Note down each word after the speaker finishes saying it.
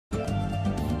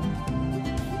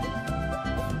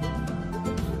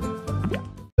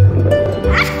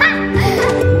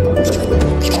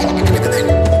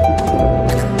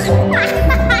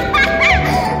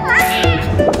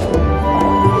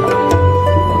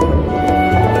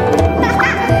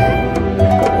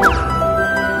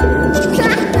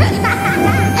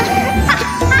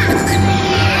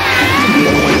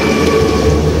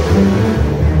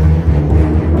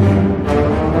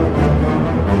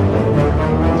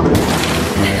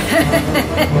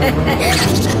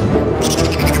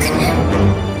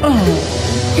Oh,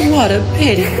 what a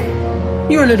pity.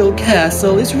 Your little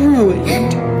castle is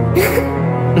ruined.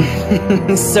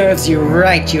 Serves you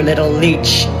right, you little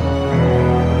leech.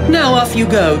 Now off you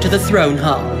go to the throne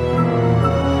hall.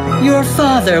 Your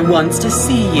father wants to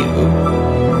see you.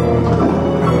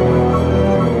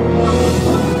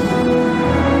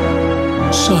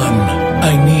 Son,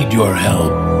 I need your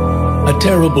help. A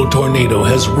terrible tornado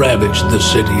has ravaged the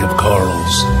city of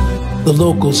corals. The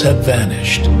locals have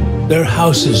vanished. Their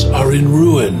houses are in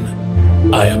ruin.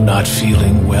 I am not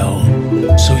feeling well,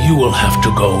 so you will have to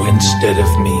go instead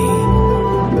of me.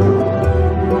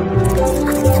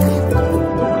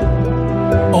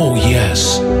 Oh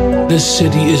yes, this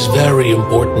city is very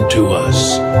important to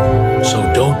us. So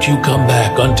don't you come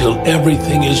back until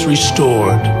everything is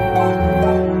restored.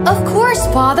 Of course,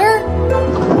 Father.